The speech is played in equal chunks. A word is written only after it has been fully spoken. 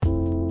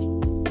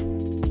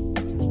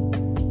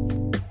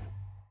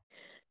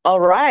All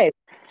right.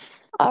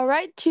 All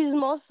right,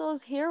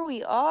 chismosos, here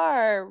we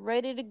are,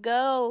 ready to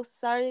go.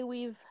 Sorry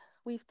we've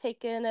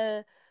taken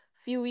a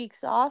few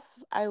weeks off.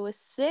 I was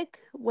sick,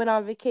 went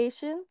on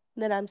vacation,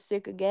 then I'm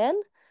sick again.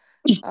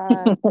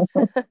 Um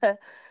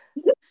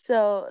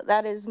so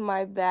that is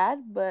my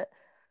bad, but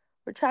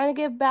we're trying to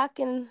get back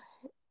in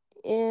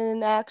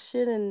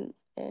action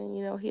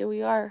and here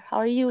we are. How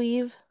are you,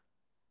 Eve?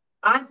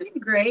 I've been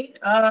great.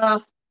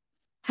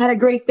 Had a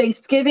great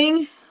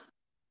Thanksgiving.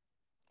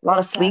 A lot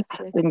of sleep.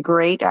 Fantastic. Been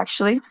great,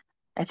 actually.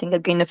 I think I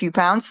gained a few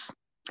pounds.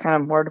 Kind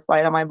of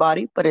mortified on my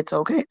body, but it's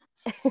okay.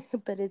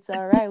 But it's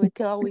all right. We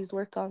can always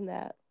work on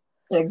that.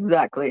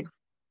 Exactly.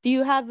 Do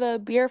you have a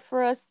beer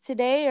for us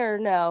today or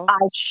no?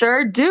 I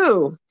sure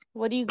do.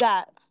 What do you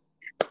got?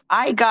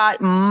 I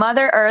got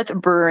Mother Earth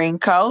Brewing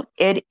Co.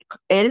 It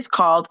is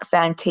called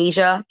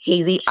Fantasia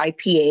Hazy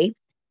IPA.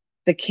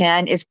 The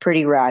can is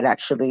pretty rad,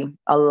 actually.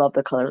 I love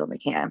the colors on the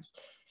can.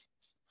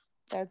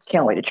 That's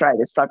Can't wait to dope. try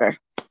this sucker.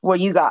 What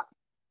you got?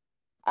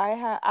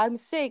 I'm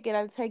sick and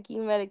I'm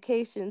taking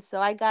medication,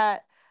 so I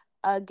got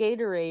a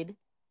Gatorade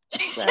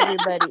for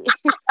everybody.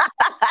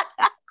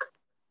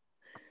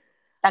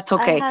 That's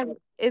I okay. have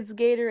it's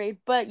Gatorade,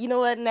 but you know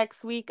what?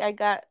 Next week I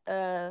got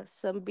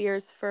some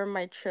beers for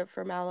my trip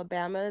from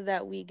Alabama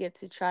that we get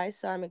to try,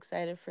 so I'm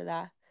excited for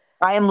that.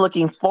 I am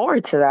looking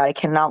forward to that. I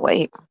cannot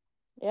wait.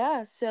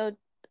 Yeah, so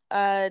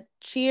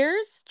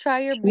cheers. Try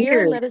your beer.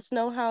 Cheers. Let us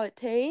know how it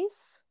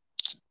tastes.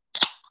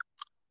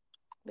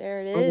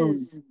 There it Mm.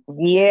 is. There's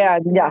a Yeah,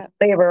 yeah, snap.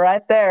 flavor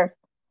right there.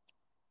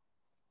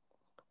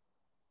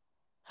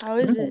 How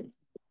is Mm. it?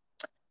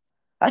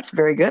 That's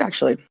very good,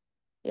 actually.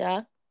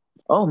 Yeah.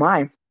 Oh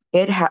my.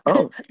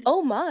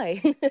 Oh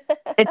my.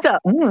 It's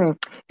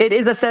it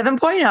is a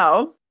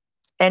 7.0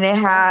 and it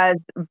Wow. has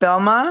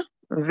Belma,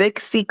 Vic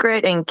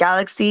Secret, and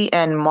Galaxy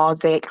and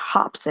Mosaic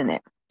hops in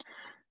it.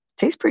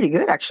 Tastes pretty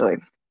good, actually.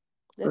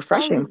 That sounds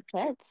Refreshing.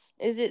 intense.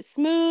 Is it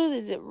smooth?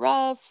 Is it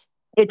rough?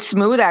 It's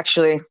smooth,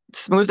 actually.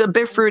 Smooth, a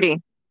bit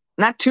fruity.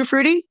 Not too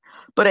fruity,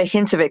 but a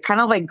hint of it.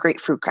 Kind of like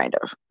grapefruit, kind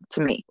of,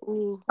 to me.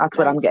 Ooh, That's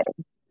what I'm nice.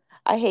 getting.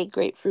 I hate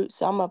grapefruit,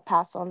 so I'm gonna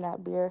pass on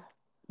that beer.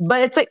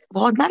 But it's like,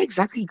 well, not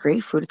exactly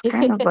grapefruit. It's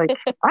kind of like,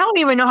 I don't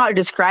even know how to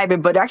describe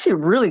it, but actually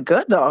really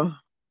good, though.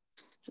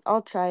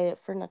 I'll try it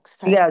for next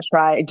You time. gotta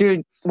try it.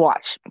 Dude,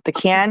 watch. The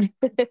can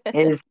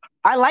is,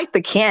 I like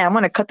the can. I'm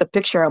gonna cut the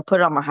picture and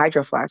put it on my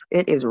hydro flask.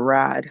 It is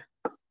rad.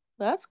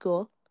 That's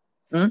cool.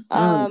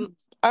 Mm-mm.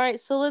 All right,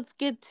 so let's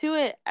get to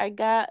it. I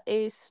got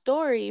a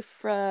story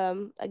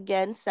from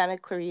again Santa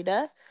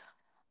Clarita.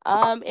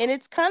 And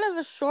it's kind of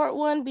a short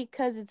one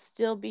because it's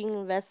still being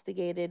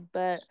investigated,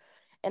 but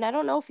and I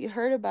don't know if you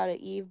heard about it,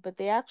 Eve, but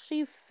they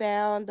actually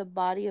found the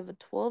body of a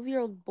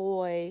 12-year-old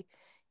boy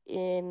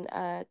in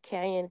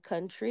Canyon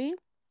Country.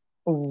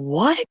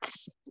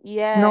 What?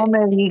 Yeah, No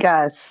me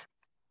digas.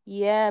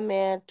 yeah,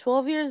 man.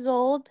 12 years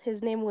old.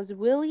 His name was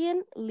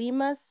Willian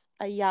Limas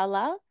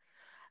Ayala.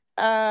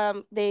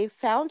 They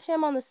found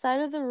him on the side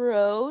of the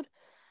road,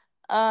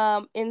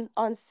 in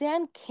on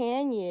Sand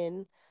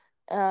Canyon,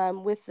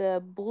 with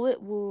a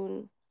bullet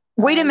wound.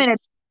 Wait a minute.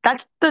 It's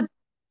That's the,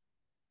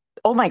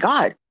 oh my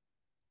God.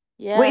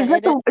 Wait, yeah,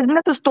 it isn't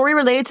that the story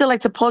related to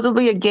like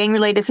supposedly a gang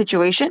related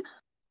situation?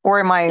 Or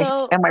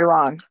so am I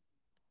wrong?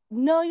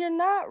 no, you're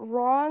not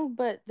wrong,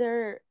 but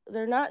they're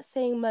not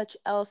saying much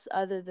else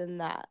other than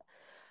that.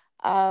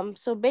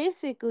 So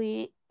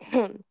basically,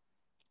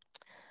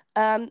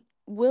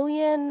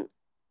 William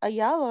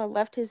Ayala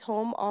left his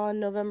home on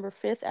November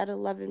 5th at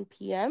 11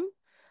 p.m.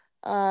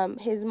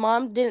 His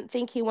mom didn't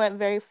think he went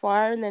very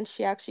far, and then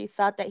she actually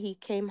thought that he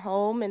came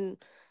home and,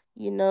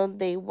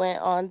 they went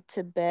on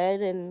to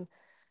bed, and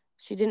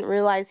she didn't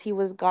realize he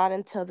was gone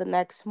until the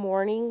next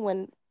morning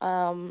when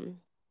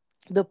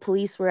the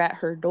police were at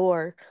her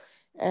door.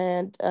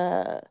 And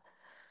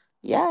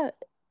yeah,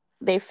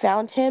 they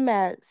found him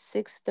at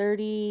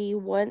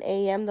 6:31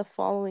 a.m. the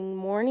following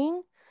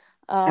morning.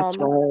 That's Um,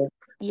 right.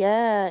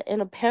 yeah,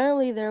 and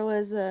apparently there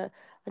was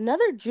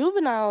another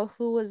juvenile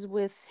who was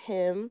with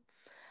him,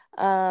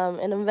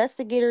 and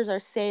investigators are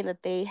saying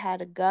that they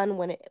had a gun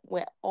when it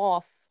went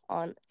off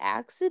on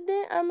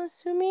accident, I'm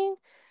assuming.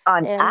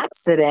 On And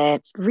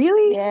accident.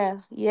 Really?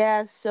 yeah,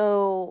 yeah,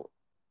 so,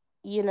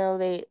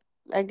 they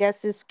I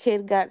guess this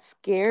kid got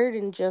scared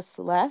and just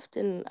left,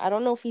 and I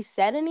don't know if he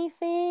said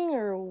anything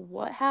or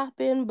what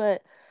happened,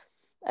 but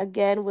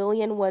again,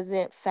 William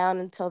wasn't found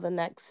until the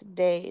next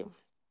day.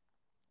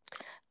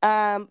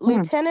 Hmm.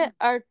 Lieutenant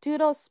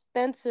Arturo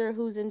Spencer,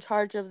 who's in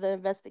charge of the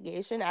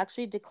investigation,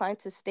 actually declined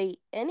to state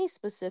any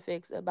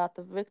specifics about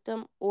the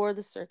victim or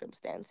the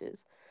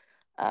circumstances.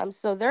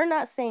 So they're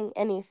not saying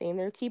anything.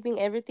 They're keeping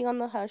everything on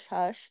the hush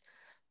hush.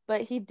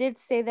 But he did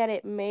say that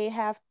it may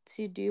have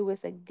to do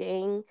with a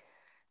gang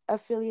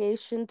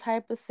affiliation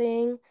type of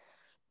thing.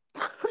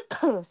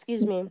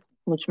 Excuse me.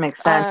 Which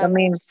makes sense. I Um,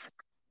 mean,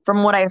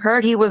 from what I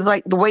heard, he was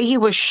like the way he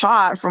was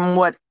shot. From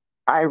what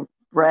I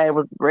read,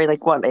 was very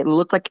like what it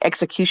looked like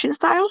execution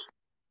style.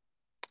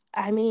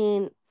 I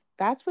mean,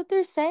 that's what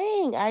they're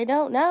saying. I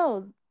don't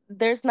know.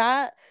 There's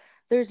not.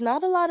 there's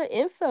not a lot of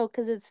info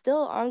because it's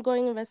still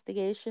ongoing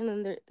investigation,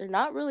 and they're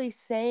not really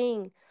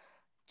saying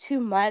too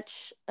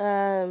much.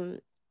 The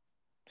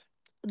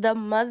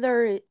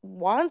mother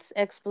wants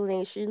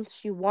explanations,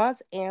 she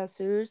wants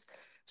answers.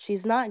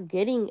 She's not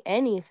getting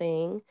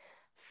anything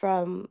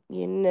from,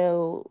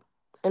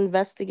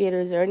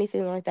 investigators or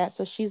anything like that.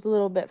 So she's a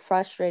little bit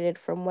frustrated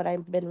from what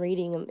I've been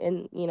reading,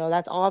 and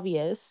that's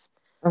obvious.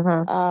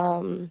 Mm-hmm.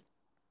 Um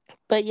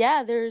but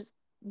yeah, there's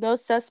no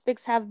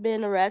suspects have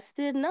been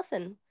arrested,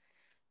 nothing.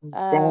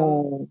 Um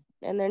Dang.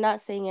 and they're not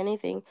saying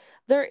anything.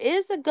 There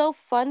is a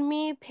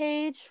GoFundMe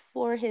page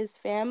for his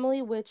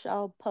family, which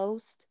I'll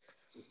post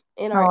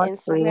in our Oh,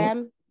 that's sweet.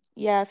 Instagram.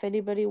 Yeah, if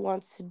anybody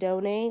wants to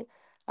donate,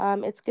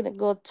 it's gonna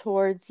go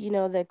towards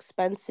the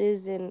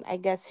expenses, and I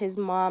guess his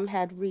mom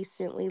had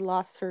recently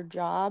lost her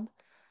job.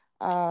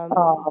 Oh,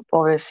 So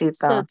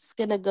pobrecita. it's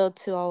gonna go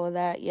to all of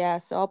that. Yeah,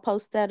 so I'll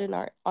post that in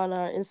our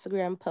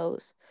Instagram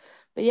post.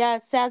 But yeah,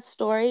 sad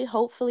story.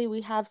 Hopefully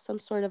we have some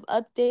sort of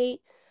update.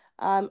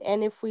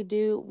 And if we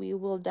do, we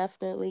will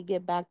definitely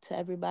get back to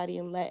everybody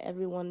and let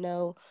everyone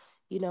know,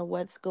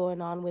 what's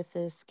going on with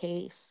this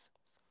case.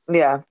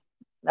 Yeah,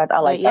 I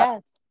But like that. yeah,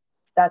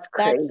 That's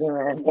crazy, that's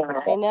man.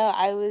 I know.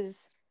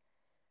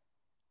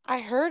 I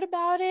heard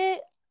about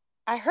it.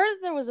 I heard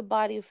there was a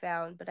body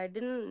found, but I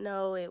didn't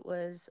know it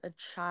was a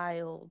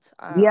child.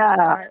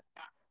 Yeah,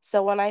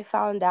 So when I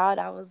found out,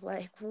 I was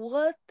like,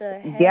 "What the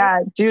heck?" yeah,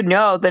 dude.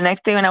 No, the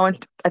next day when I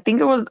went, I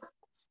think it was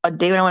a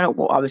day when I went.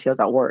 Well, obviously I was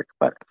at work,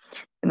 but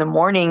in the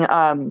morning,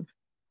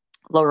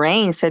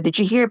 Lorraine said, "Did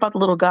you hear about the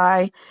little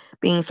guy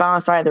being found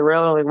outside the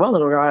road?" I was like, "What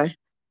little guy?"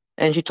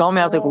 And she told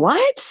me, I was like, Oh,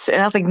 "What?"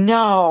 And I was like,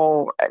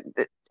 "No."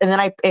 And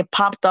then it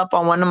popped up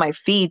on one of my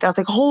feeds. I was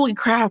like, "Holy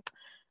crap!"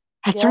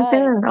 It's right yeah,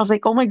 there. I was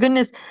like, "Oh my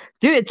goodness,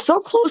 dude! It's so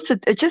close to.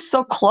 It's just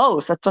so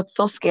close. That's what's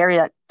so scary.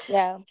 That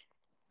yeah.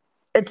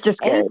 it's just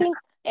scary."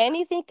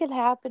 Anything can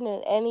happen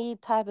in any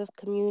type of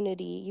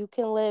community. You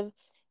can live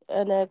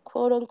in a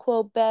quote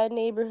unquote bad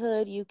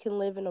neighborhood. You can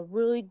live in a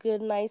really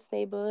good, nice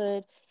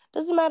neighborhood.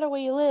 Doesn't matter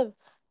where you live.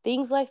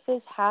 Things like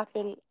this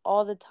happen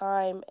all the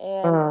time,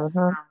 and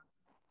Hmm.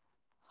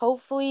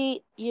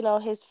 hopefully,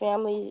 his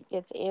family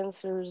gets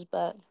answers.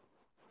 But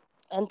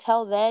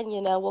until then,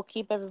 we'll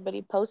keep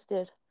everybody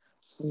posted.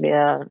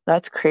 Yeah,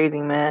 that's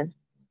crazy, man.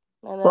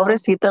 I know.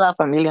 Pobrecita la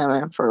familia,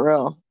 man, for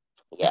real.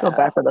 I feel bad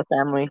Yeah. for the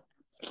family.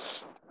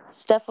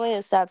 It's definitely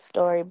a sad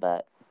story,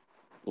 but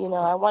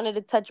I wanted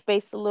to touch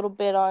base a little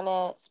bit on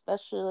it,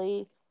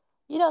 especially,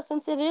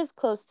 since it is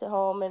close to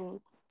home,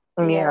 and,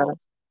 you Yeah, know,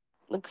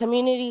 the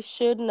community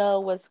should know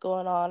what's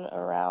going on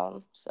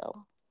around.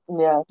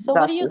 yeah, So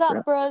what do that's you for got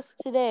sure. for us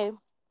today?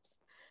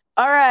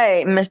 All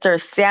right, Mr.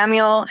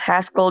 Samuel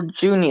Haskell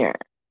Jr.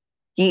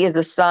 He is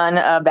the son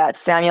of that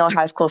Samuel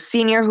Haskell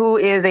Sr., who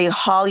is a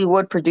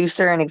Hollywood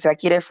producer and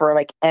executive for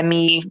like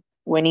Emmy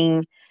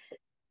winning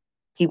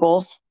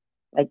people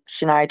like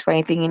Shania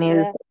Twain thinking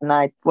is, Yeah.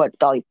 and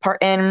Dolly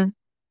Parton,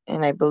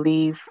 and I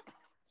believe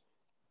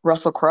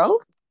Russell Crowe,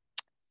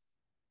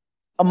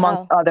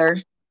 amongst Wow.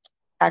 other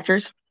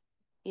actors.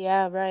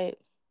 Yeah, right.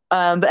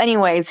 But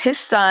anyways, his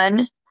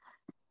son,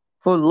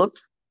 who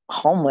looks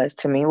homeless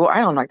to me. Well,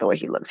 I don't like the way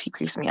he looks. He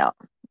creeps me out.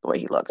 The way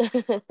he looks.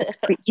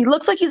 He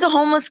looks like he's a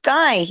homeless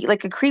guy.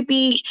 Like a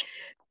creepy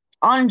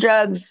on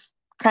drugs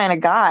kind of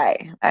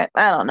guy. I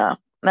don't know.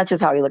 That's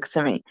just how he looks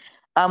to me.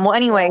 Well,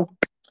 anyway,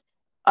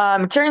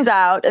 Yeah. it turns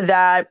out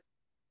that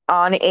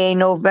on a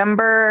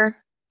November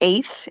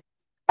 8th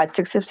at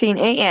 6:15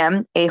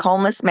 a.m., a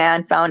homeless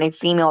man found a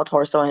female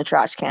torso in a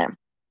trash can,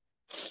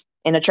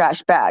 in a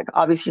trash bag,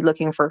 obviously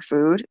looking for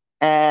food,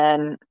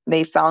 and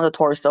they found the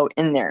torso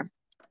in there.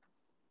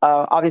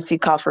 Obviously,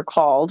 cops were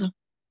called,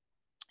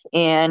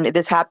 and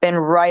this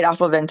happened right off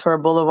of Ventura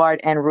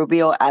Boulevard and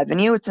Rubio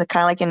Avenue. It's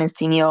kind of like an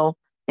Encino.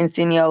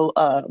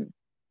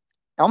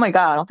 Oh my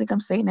God, I don't think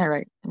I'm saying that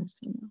right.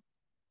 Encino.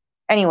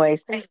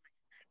 Anyways, Yeah.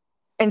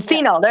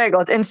 Encino. There it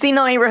goes.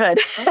 Encino neighborhood.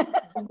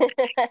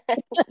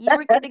 You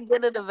were gonna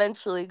get it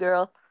eventually,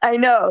 girl. I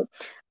know.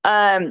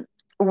 Um,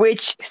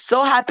 which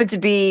so happened to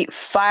be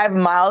 5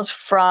 miles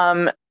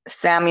from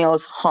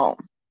Samuel's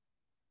home.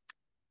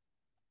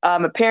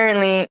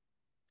 Apparently,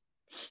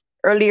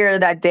 earlier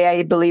that day,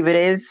 I believe it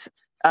is,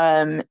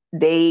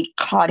 they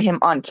caught him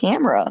on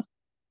camera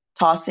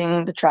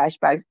tossing the trash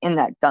bags in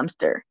that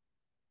dumpster.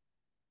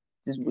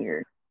 Which is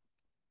weird.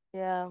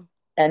 Yeah.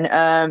 And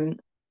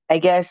I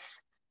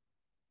guess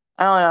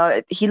I don't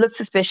know. He looked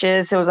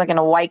suspicious. It was like in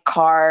a white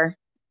car,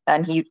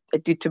 and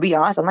dude, to be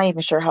honest, I'm not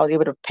even sure how I was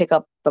able to pick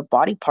up the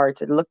body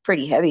parts. It looked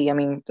pretty heavy. I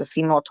mean, the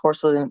female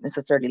torso isn't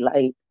necessarily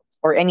light,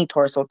 or any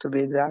torso to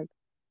be exact.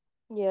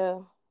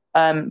 Yeah.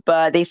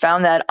 But they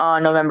found that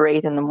on November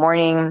 8th in the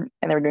morning,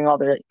 and they were doing all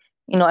their,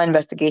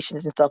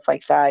 investigations and stuff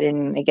like that.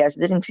 And I guess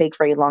it didn't take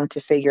very long to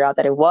figure out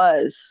that it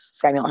was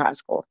Samuel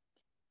Haskell.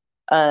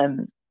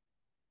 Um,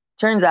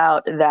 Turns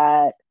out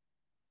that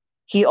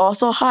he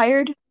also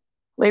hired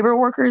labor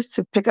workers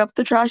to pick up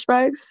the trash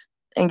bags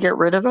and get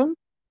rid of them.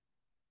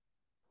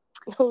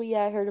 Oh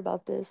yeah, I heard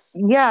about this.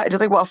 Yeah, just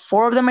like, what,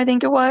 four of them, I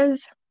think it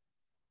was.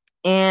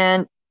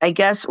 And I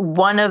guess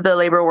one of the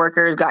labor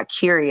workers got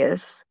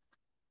curious,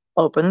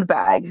 opened the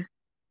bag,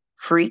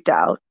 freaked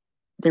out.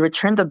 They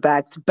returned the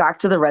bags back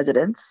to the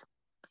residence,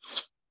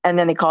 and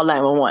then they called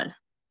 911.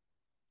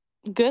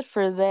 Good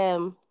for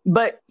them.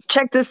 But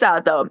check this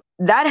out, though.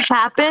 That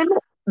happened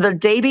the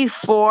day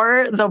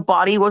before the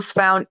body was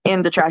found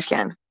in the trash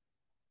can.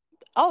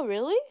 Oh,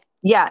 really?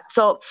 Yeah,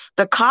 so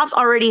the cops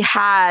already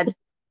had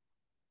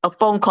a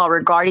phone call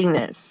regarding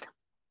this.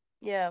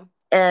 Yeah.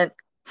 And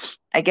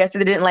I guess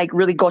they didn't like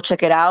really go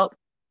check it out.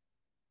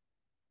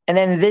 And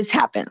then this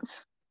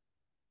happens.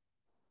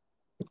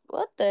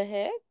 What the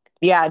heck?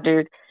 Yeah,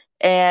 dude.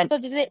 And So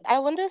did they? I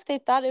wonder if they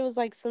thought it was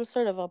like some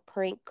sort of a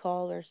prank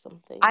call or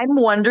something. I'm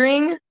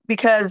wondering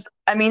because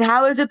I mean,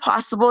 how is it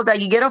possible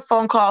that you get a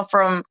phone call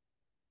from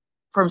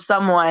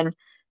someone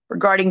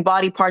regarding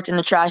body parts in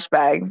the trash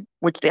bag,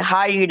 which they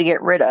hire you to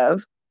get rid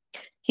of?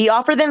 He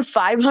offered them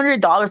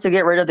 $500 to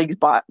get rid of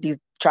these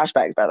trash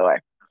bags, by the way.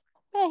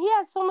 Man, he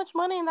has so much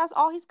money and that's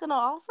all he's gonna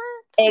offer?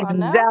 Come on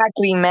now.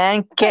 Exactly,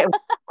 man.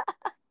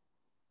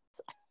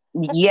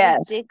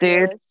 Yes, dude.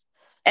 Ridiculous.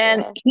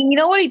 And Yeah. you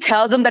know what he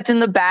tells them that's in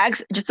the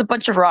bags? Just a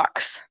bunch of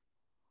rocks.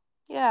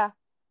 Yeah.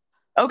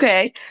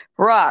 Okay,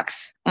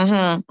 rocks.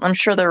 I'm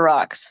sure they're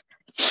rocks.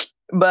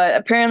 But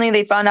apparently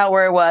they found out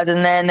where it was,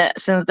 and then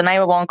since the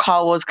 911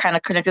 call was kind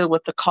of connected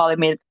with the call they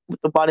made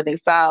with the body they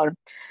found,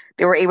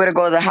 they were able to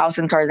go to the house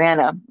in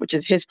Tarzana, which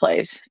is his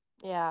place.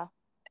 Yeah.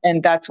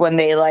 And that's when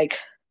they like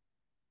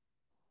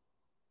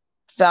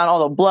found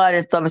all the blood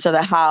and stuff inside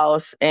the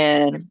house,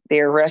 and they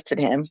arrested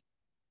him.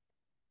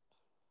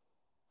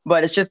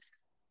 But it's just,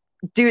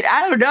 dude,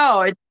 I don't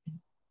know.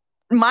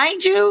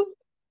 Mind you,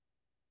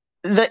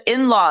 the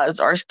in-laws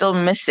are still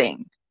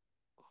missing.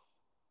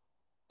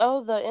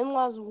 Oh, the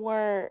in-laws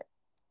weren't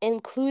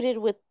included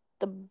with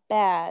the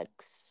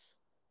bags.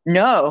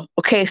 No.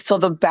 Okay, so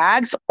the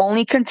bags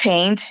only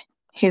contained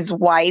his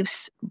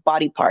wife's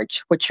body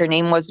parts, which her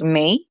name was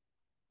May.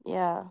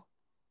 Yeah.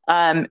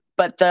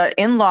 But the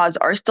in-laws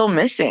are still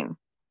missing.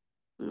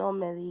 No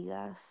me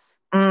digas.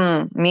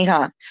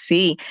 Mija,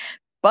 see.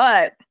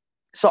 But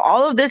so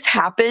all of this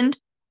happened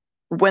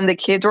when the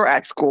kids were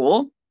at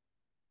school,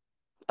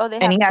 Oh, they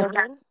and have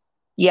children?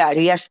 he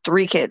has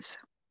 3 kids.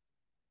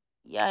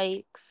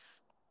 Yikes.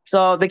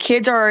 So the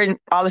kids are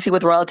obviously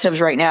with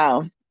relatives right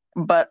now,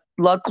 but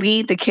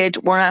luckily the kids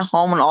weren't at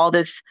home when all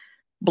this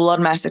blood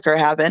massacre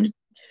happened.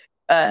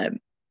 Um,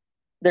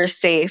 they're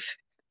safe,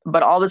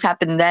 but all this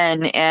happened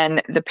then,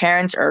 and the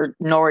parents are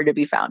nowhere to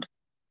be found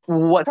Her,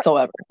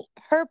 whatsoever.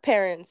 her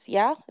parents,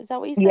 yeah? Is that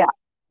what you Yeah. said?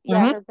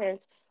 Yeah, hmm her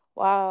parents.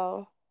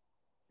 Wow.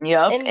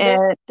 Yep. And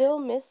they're And still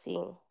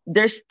missing.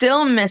 they're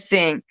still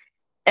missing.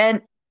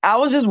 And I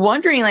was just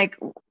wondering, like,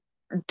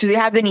 do they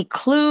have any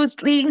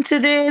clues leading to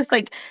this?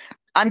 Like,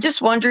 I'm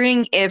just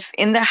wondering if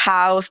in the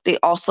house they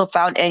also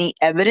found any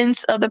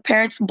evidence of the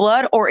parents'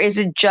 blood, or is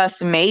it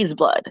just May's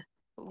blood?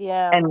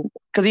 Yeah. And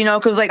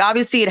because like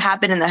obviously it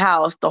happened in the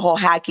house, the whole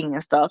hacking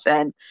and stuff,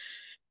 and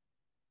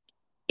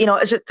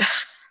it's just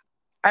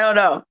I don't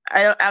know.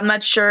 I'm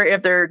not sure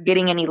if they're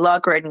getting any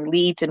luck or any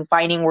leads in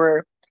finding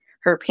where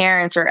her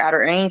parents are at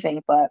or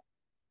anything, but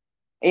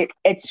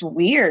it's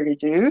weird,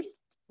 dude.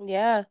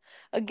 Yeah.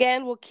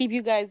 Again, we'll keep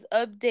you guys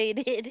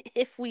updated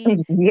if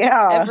we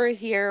Yeah. ever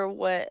hear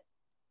what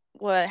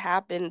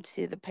happened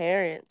to the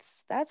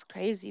parents. That's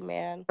crazy,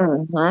 man.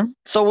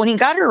 So when he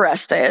got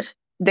arrested,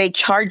 they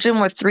charged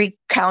him with 3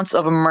 counts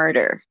of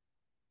murder.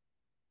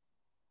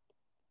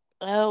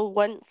 Oh,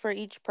 one for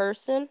each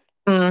person?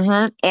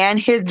 And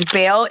his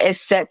bail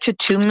is set to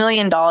 $2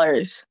 million.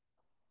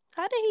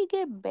 How did he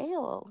get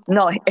bail? That's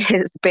No, not.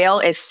 his bail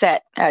is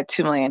set at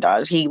 $2 million.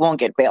 He won't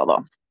get bail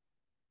though.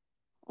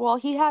 Well,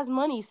 he has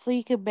money, so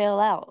he could bail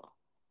out.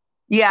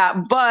 Yeah,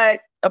 but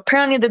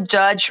apparently the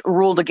judge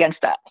ruled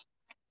against that.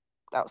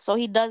 Oh, so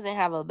he doesn't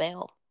have a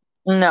bail.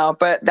 No,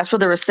 but that's what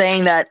they were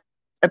saying that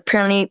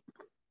apparently,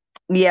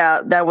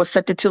 yeah, that was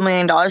set to $2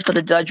 million, but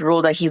the judge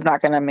ruled that he's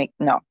not gonna make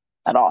no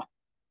at all.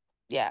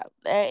 Yeah,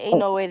 there ain't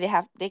no way they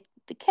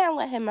can't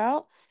let him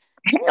out.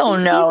 Hell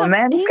no,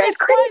 man. This He's a guy's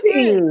flight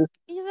crazy. risk.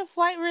 He's a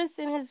flight risk,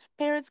 and his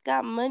parents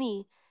got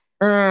money.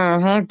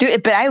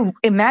 Dude, but I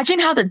imagine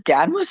how the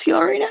dad must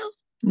feel right now.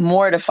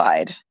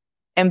 Mortified,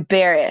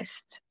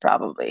 embarrassed,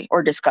 probably,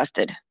 or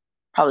disgusted.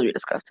 Probably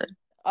disgusted.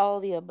 All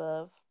the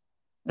above.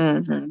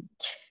 hmm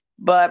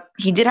But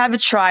he did have a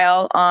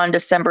trial on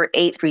December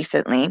 8th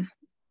recently,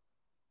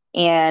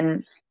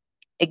 and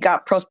it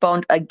got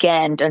postponed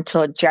again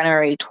until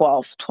January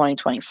 12th,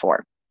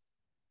 2024.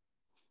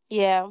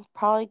 Yeah,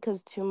 probably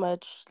because too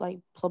much like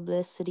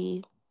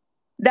publicity.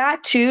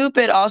 That too,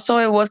 but also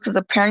it was because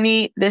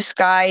apparently this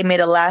guy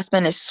made a last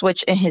minute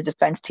switch in his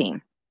defense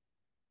team.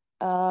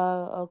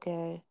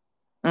 Okay.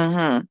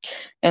 Mm-hmm.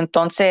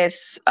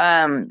 Entonces,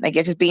 I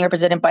guess he's being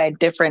represented by a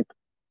different,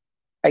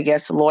 I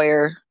guess,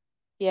 lawyer.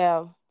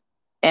 Yeah.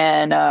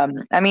 And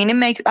I'm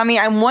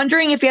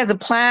wondering if he has a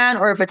plan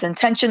or if it's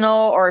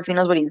intentional or if he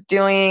knows what he's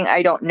doing.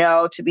 I don't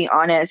know, to be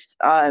honest.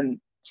 But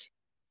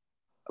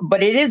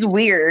it is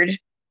weird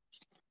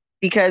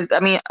because I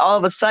mean, all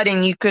of a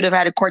sudden you could have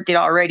had a court date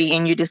already,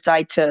 and you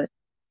decide to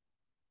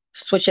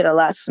switch it at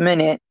last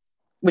minute,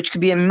 which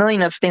could be a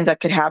million of things that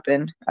could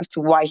happen as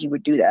to why he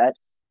would do that.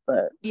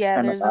 But Yeah,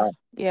 I don't there's know.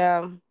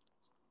 yeah.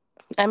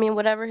 I mean,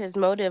 whatever his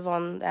motive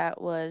on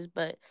that was,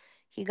 but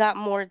he got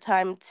more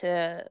time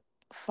to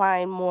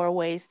find more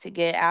ways to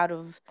get out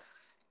of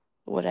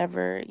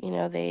whatever,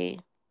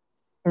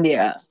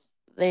 Yeah,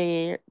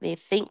 they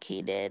think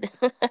he did.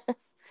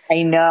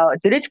 I know,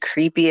 dude. It's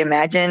creepy.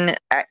 Imagine,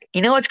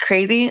 you know what's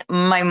crazy?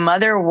 My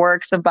mother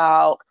works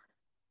about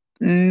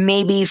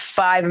maybe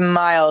 5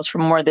 miles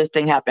from where this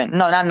thing happened.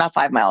 No, not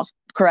 5 miles.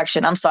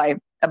 Correction. I'm sorry.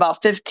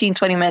 About 15,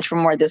 20 minutes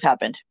from where this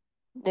happened.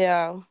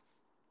 Yeah.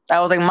 I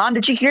was like, Mom,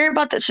 did you hear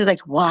about that? She's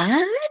like,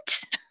 what?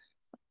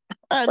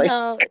 Like,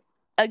 No.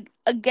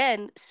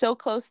 Again, so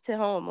close to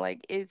home.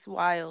 Like, it's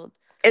wild.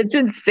 it's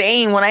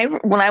insane. When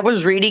I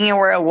was reading it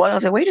where it was, I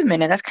was like, wait a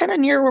minute, that's kind of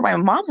near where my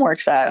mom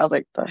works at. I was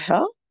like, the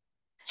hell?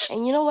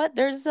 And you know what?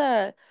 There's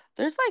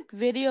like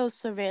video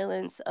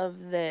surveillance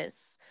of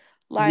this.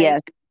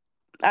 Yes. Like,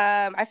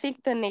 I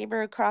think the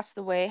neighbor across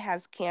the way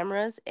has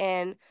cameras,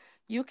 and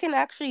you can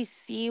actually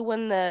see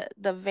when the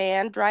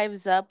van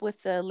drives up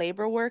with the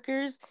labor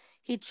workers.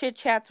 He chit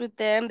chats with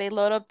them. They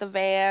load up the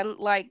van.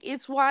 Like,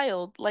 it's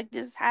wild. Like,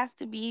 this has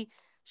to be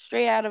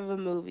straight out of a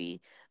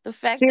movie. The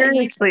fact that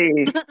he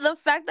Seriously. the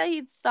fact that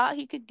he thought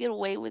he could get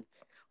away with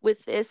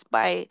this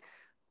by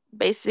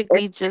It's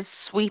basically just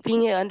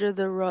sweeping it under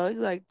the rug,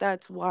 like,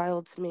 that's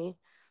wild to me.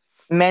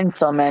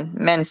 menso, man.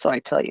 Menso, I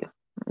tell you.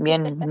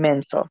 Bien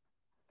menso.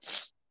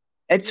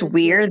 It's Legit.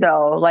 weird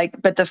though.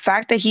 Like, but the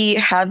fact that he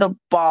had the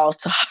balls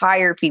to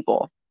hire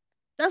people.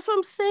 That's what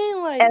I'm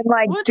saying. And Like,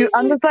 like, what dude, did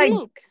I'm you just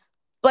think?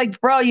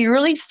 bro, you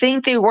really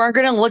think they weren't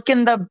gonna look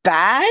in the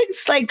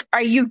bags? Like,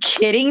 are you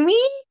kidding me?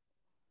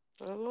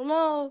 I don't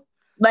know.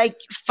 Like,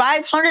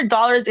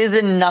 $500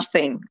 isn't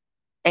nothing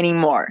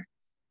anymore.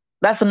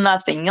 That's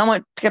nothing. You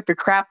want to pick up your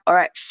crap? All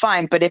right,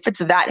 fine. But if it's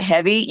that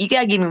heavy, you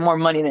gotta give me more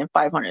money than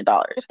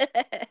 $500.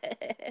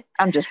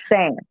 I'm just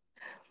saying.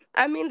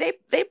 I mean,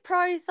 they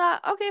probably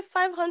thought, okay,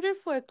 500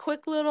 for a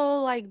quick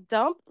little like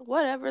dump,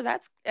 whatever.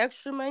 That's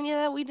extra money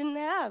that we didn't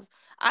have.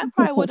 I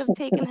probably would have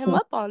taken him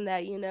up on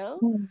that.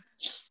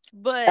 That's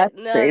But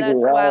no, crazy,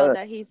 that's wild though.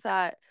 that he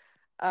thought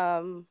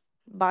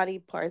body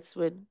parts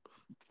would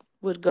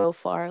go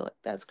far. Like,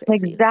 that's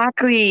crazy.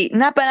 Exactly.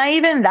 Not, but not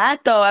even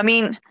that though. I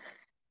mean,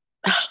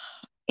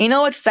 you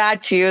know what's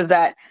sad too is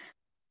that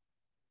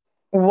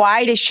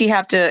why did she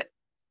have to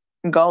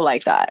go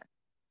like that?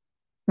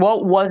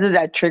 What was it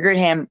that triggered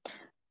him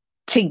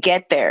to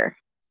get there?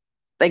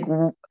 Like,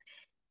 Could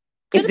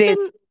is have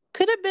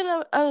it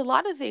been a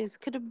lot of things.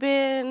 Could have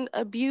been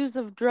abuse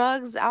of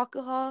drugs,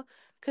 alcohol.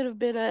 Could have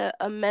been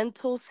a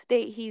mental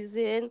state he's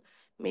in.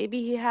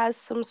 Maybe he has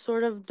some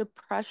sort of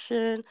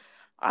depression.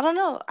 I don't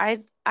know. I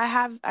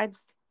don't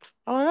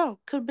know.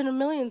 Could have been a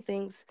million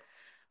things.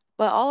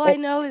 But all I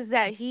know is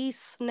that he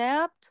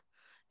snapped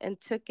and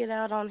took it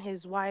out on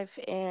his wife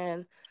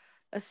and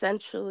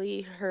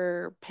essentially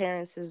her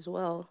parents as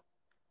well.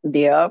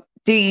 yeah?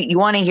 Do you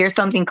want to hear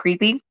something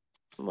creepy?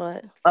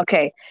 What?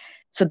 Okay.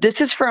 So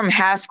this is from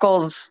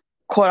Haskell's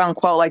quote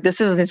unquote, like this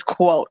is his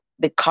quote.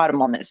 They caught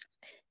him on this.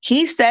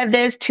 He said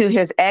this to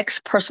his ex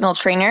personal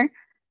trainer,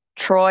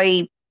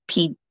 Troy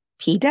P.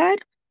 P. Dad.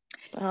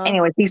 Uh-huh.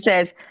 Anyways, he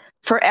says,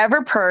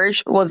 Forever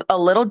Purge was a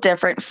little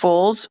different.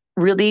 Fools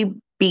really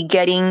be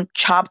getting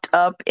chopped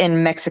up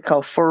in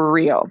Mexico for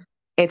real.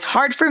 It's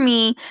hard for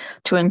me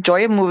to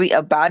enjoy a movie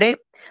about it.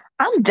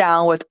 I'm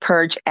down with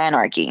Purge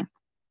Anarchy.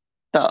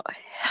 The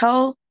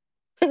hell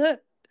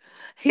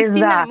He's is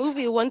seen that that?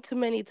 movie one too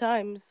many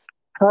times.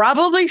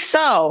 Probably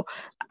so.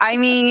 I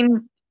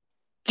mean,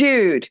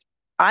 dude,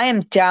 I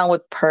am down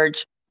with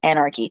Purge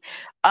Anarchy.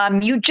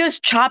 You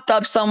just chopped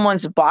up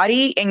someone's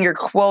body and you're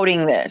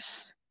quoting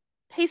this.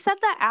 He said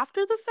that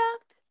after the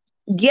fact?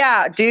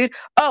 Yeah, dude.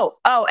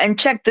 And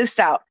check this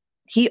out.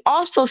 He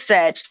also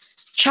said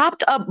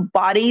chopped up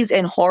bodies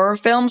in horror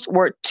films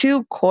were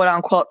too quote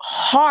unquote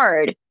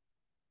hard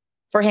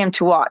for him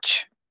to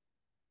watch.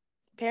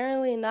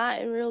 Apparently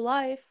not in real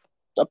life.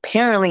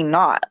 Apparently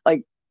not.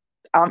 Like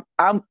I'm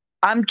I'm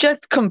I'm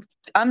just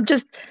I'm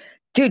just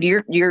dude,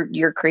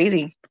 you're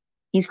crazy.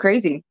 He's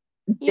crazy.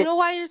 You Th- know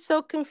why you're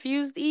so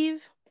confused,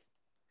 Eve?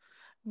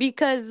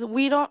 Because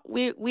we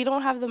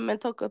don't have the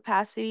mental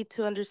capacity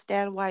to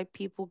understand why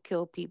people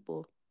kill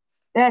people.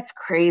 That's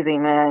crazy,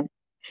 man.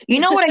 You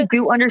know what I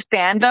do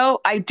understand though?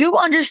 I do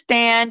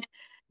understand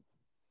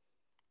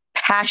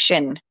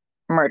passion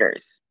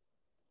murders.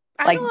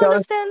 I Like don't those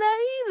understand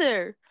that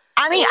either.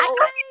 I mean, Ain't I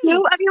kind of no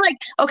do. way. I mean, like,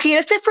 okay,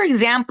 let's say for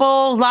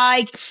example,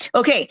 like,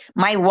 okay,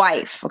 my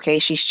wife, okay,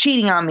 she's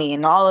cheating on me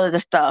and all of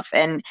this stuff,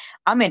 and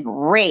I'm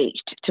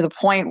enraged to the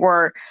point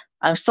where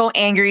I'm so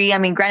angry. I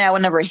mean, granted, I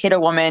would never hit a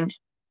woman,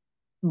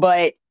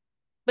 but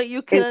But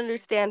you can it,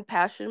 understand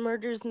passion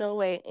murders? No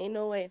way. Ain't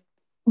no way.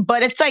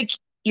 but it's like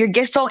you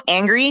get so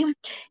angry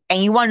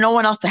and you want no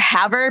one else to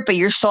have her, but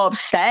you're so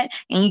upset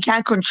and you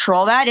can't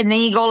control that, and then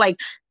you go like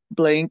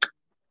blink,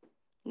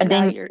 and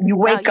then you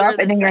Now wake up you're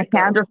and the then your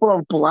hands psycho. are full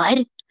of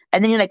blood.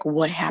 And then you're like,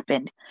 what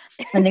happened?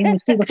 And then you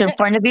see what's in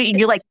front of you, and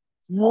you're like,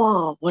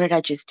 whoa, what did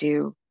I just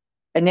do?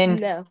 And then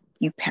No.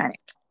 you panic.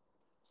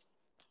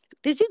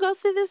 Did you go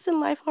through this in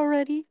life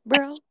already,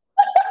 bro?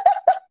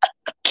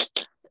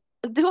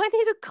 Do I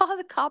need to call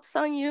the cops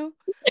on you?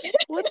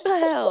 What the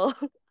hell?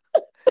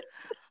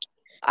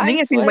 I I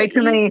think I've seen swear way too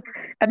you. many.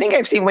 I think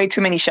I've seen way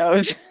too many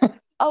shows.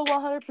 Oh,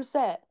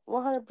 100%.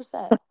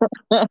 100%.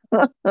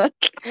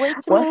 Way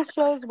too What's many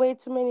shows, way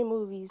too many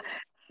movies.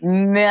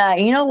 man?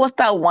 You know what's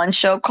that one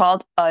show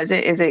called? Is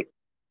it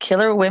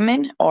Killer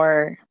Women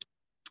or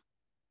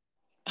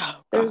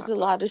oh There's god? a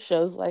lot of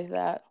shows like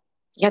that.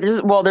 Yeah,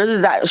 there's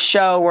that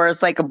show where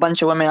it's like a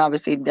bunch of women.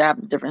 Obviously, they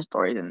have different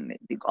stories and they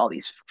do all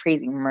these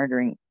crazy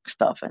murdering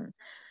stuff. And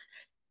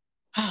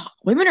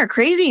women are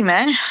crazy,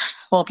 man.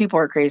 Well, people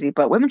are crazy,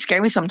 but women scare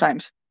me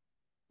sometimes.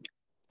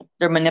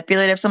 They're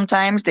manipulative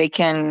sometimes. They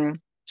can.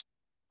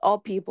 All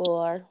people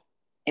are.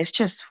 It's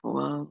just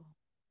whoa.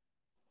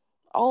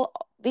 All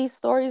these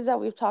stories that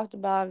we've talked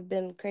about have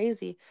been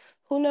crazy.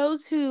 Who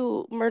knows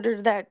who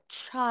murdered that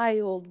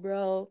child,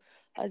 bro?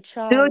 A Dude, you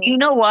child.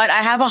 know what?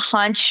 I have a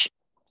hunch.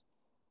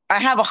 I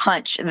have a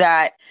hunch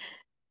that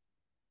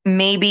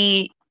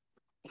maybe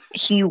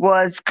he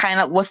was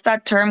kind of what's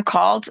that term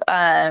called?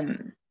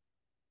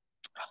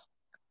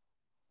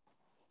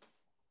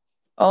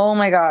 Oh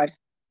my god.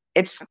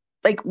 It's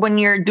like when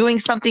you're doing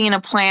something in a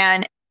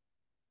plan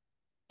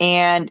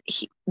and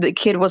the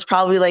kid was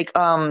probably like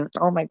oh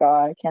my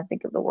god, I can't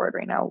think of the word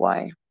right now.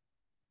 Why?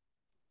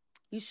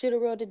 You should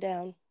have wrote it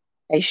down.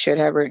 I should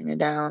have written it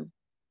down.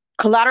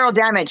 Collateral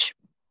damage.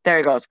 There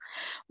it goes.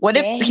 What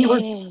if he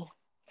was Dang.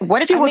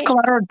 what if he I was mean,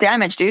 collateral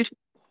damage, dude?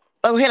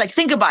 Okay, like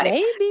think about it.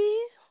 maybe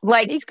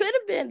Like he could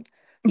have been.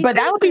 He but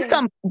could have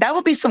been. that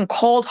would be some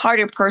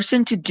cold-hearted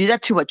person to do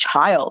that to a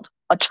child.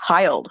 A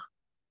child.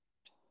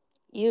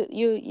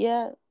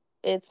 Yeah,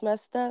 it's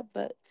messed up,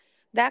 but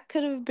that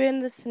could have been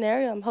the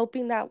scenario. I'm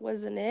hoping that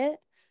wasn't it.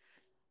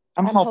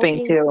 I'm I'm hoping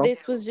hoping too.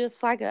 this was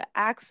just like a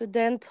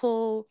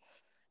accidental,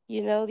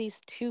 these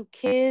two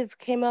kids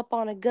came up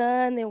on a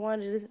gun, they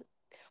wanted to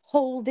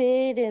hold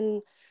it,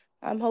 and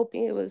I'm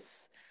hoping it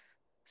was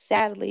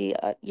sadly,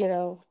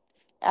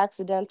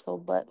 accidental,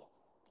 but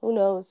who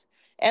knows.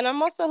 And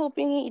I'm also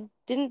hoping he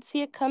didn't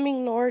see it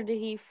coming, nor did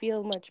he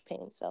feel much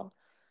pain. So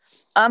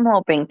I'm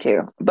hoping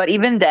too. But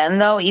even then,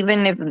 though,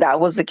 even if that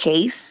was the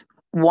case,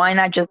 why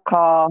not just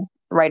call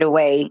right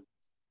away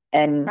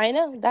and I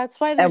know that's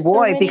why there's so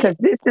avoid? many. Because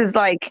this is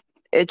like,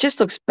 it just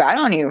looks bad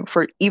on you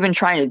for even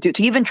trying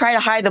to even try to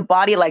hide the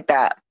body like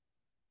that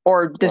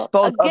or Well,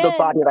 dispose of the again,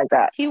 body like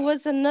that. he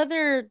was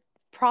another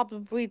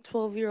probably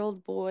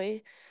 12-year-old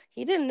boy.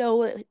 He didn't know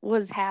what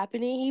was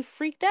happening. He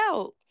freaked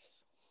out.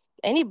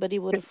 Anybody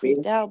would have Could be.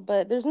 freaked out,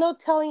 but there's no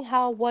telling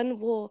how one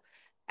will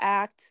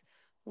act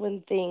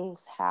when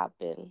things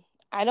happen.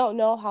 I don't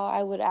know how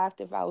I would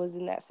act if I was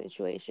in that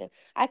situation.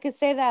 I could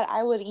say that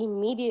I would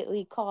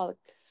immediately call,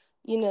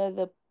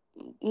 the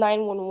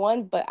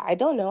 911, but I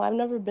don't know. I've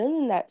never been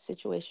in that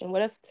situation.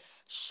 What if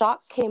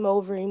shock came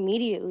over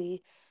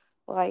immediately?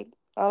 Like,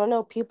 I don't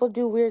know. People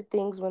do weird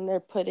things when they're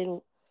put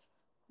in,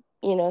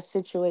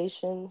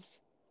 situations.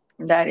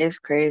 That is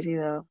crazy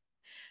though.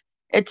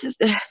 It's just,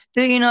 dude,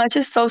 it's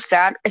just so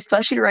sad,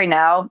 especially right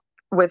now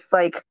with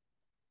like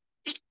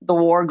the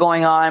war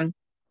going on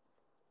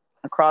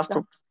across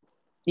the,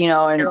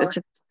 and Yeah.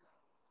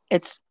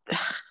 it's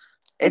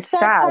It's a it's sad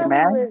sad, time we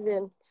man. live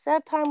in.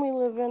 Sad time we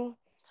live in.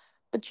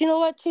 But you know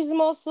what,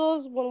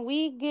 Chismosos? When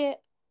we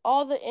get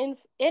all the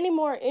any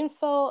more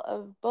info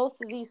of both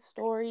of these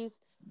stories,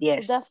 we'll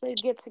Yes, definitely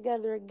get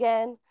together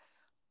again.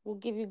 We'll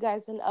give you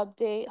guys an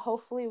update.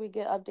 Hopefully, we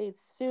get updates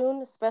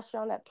soon, especially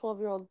on that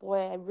 12-year-old boy.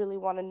 I really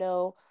want to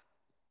know,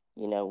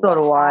 so what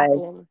do I.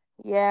 happened.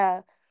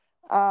 Yeah.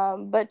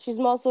 But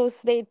Chismoso,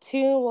 stay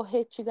tuned. We'll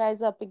hit you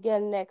guys up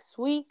again next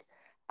week.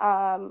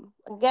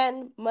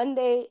 Again,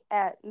 Monday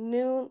at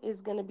noon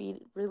is gonna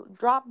be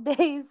drop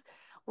days.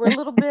 We're a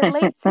little bit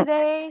late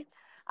today,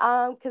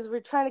 because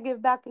we're trying to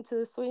get back into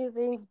the swing of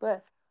things,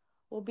 but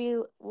we'll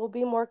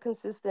be more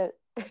consistent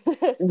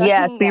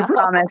Yes, starting we now.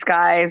 promise,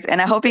 guys.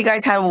 And I hope you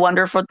guys had a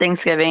wonderful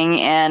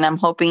Thanksgiving, and I'm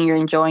hoping you're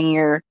enjoying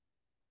your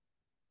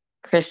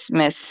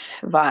Christmas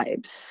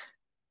vibes.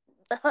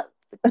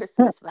 The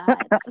Christmas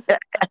vibes.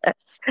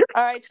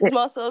 All right,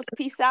 Chismosos,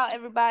 peace out,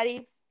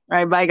 everybody. All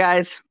right, bye,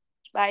 guys.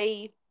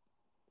 Bye.